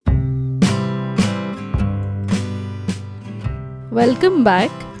Welcome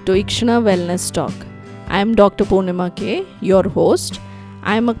back to Ikshana Wellness Talk. I am Dr. Purnima K, your host.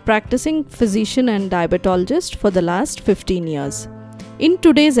 I am a practicing physician and diabetologist for the last 15 years. In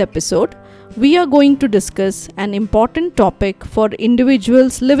today's episode, we are going to discuss an important topic for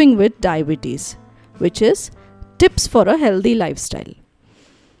individuals living with diabetes, which is tips for a healthy lifestyle.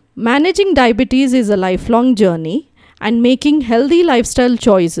 Managing diabetes is a lifelong journey, and making healthy lifestyle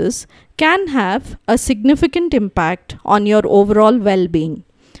choices can have a significant impact on your overall well-being.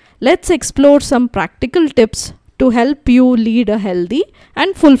 Let's explore some practical tips to help you lead a healthy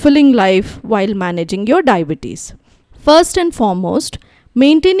and fulfilling life while managing your diabetes. First and foremost,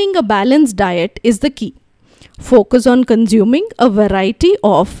 maintaining a balanced diet is the key. Focus on consuming a variety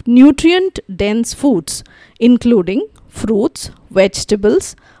of nutrient-dense foods, including fruits,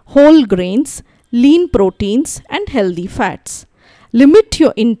 vegetables, whole grains, lean proteins, and healthy fats. Limit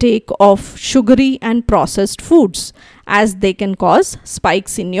your intake of sugary and processed foods, as they can cause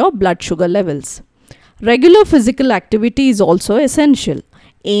spikes in your blood sugar levels. Regular physical activity is also essential.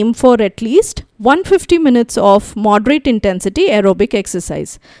 Aim for at least 150 minutes of moderate intensity aerobic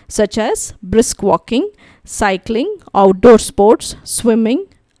exercise, such as brisk walking, cycling, outdoor sports, swimming,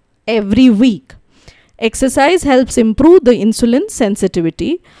 every week. Exercise helps improve the insulin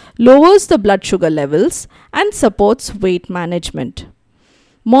sensitivity, lowers the blood sugar levels, and supports weight management.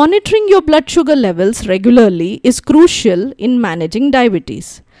 Monitoring your blood sugar levels regularly is crucial in managing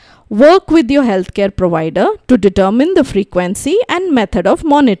diabetes. Work with your healthcare provider to determine the frequency and method of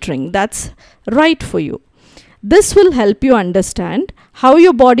monitoring that's right for you. This will help you understand how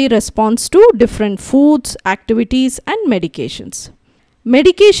your body responds to different foods, activities, and medications.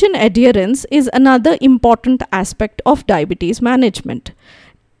 Medication adherence is another important aspect of diabetes management.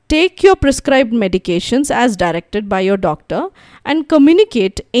 Take your prescribed medications as directed by your doctor and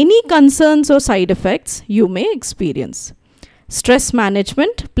communicate any concerns or side effects you may experience. Stress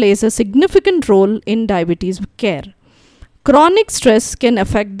management plays a significant role in diabetes care. Chronic stress can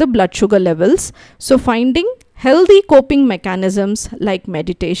affect the blood sugar levels, so finding healthy coping mechanisms like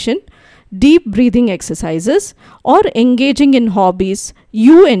meditation, deep breathing exercises, or engaging in hobbies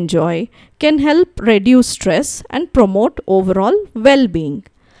you enjoy can help reduce stress and promote overall well-being.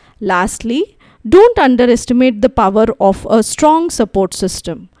 Lastly, don't underestimate the power of a strong support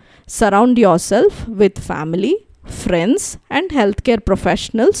system. Surround yourself with family, friends, and healthcare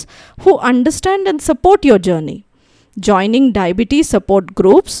professionals who understand and support your journey. Joining diabetes support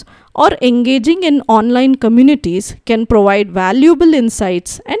groups or engaging in online communities can provide valuable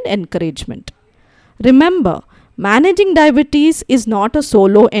insights and encouragement. Remember, managing diabetes is not a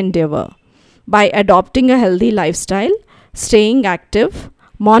solo endeavor. By adopting a healthy lifestyle, staying active,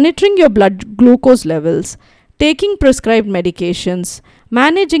 monitoring your blood glucose levels, taking prescribed medications,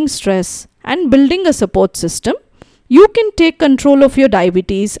 managing stress, and building a support system, you can take control of your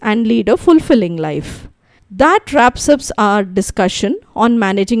diabetes and lead a fulfilling life. That wraps up our discussion on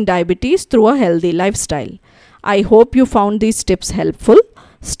managing diabetes through a healthy lifestyle. I hope you found these tips helpful.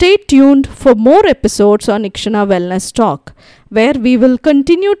 Stay tuned for more episodes on Ikshana Wellness Talk, where we will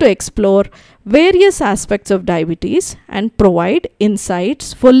continue to explore various aspects of diabetes and provide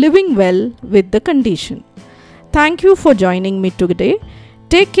insights for living well with the condition. Thank you for joining me today.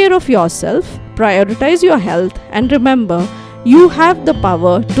 Take care of yourself, prioritize your health, and remember, you have the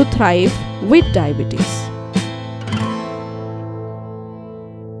power to thrive with diabetes.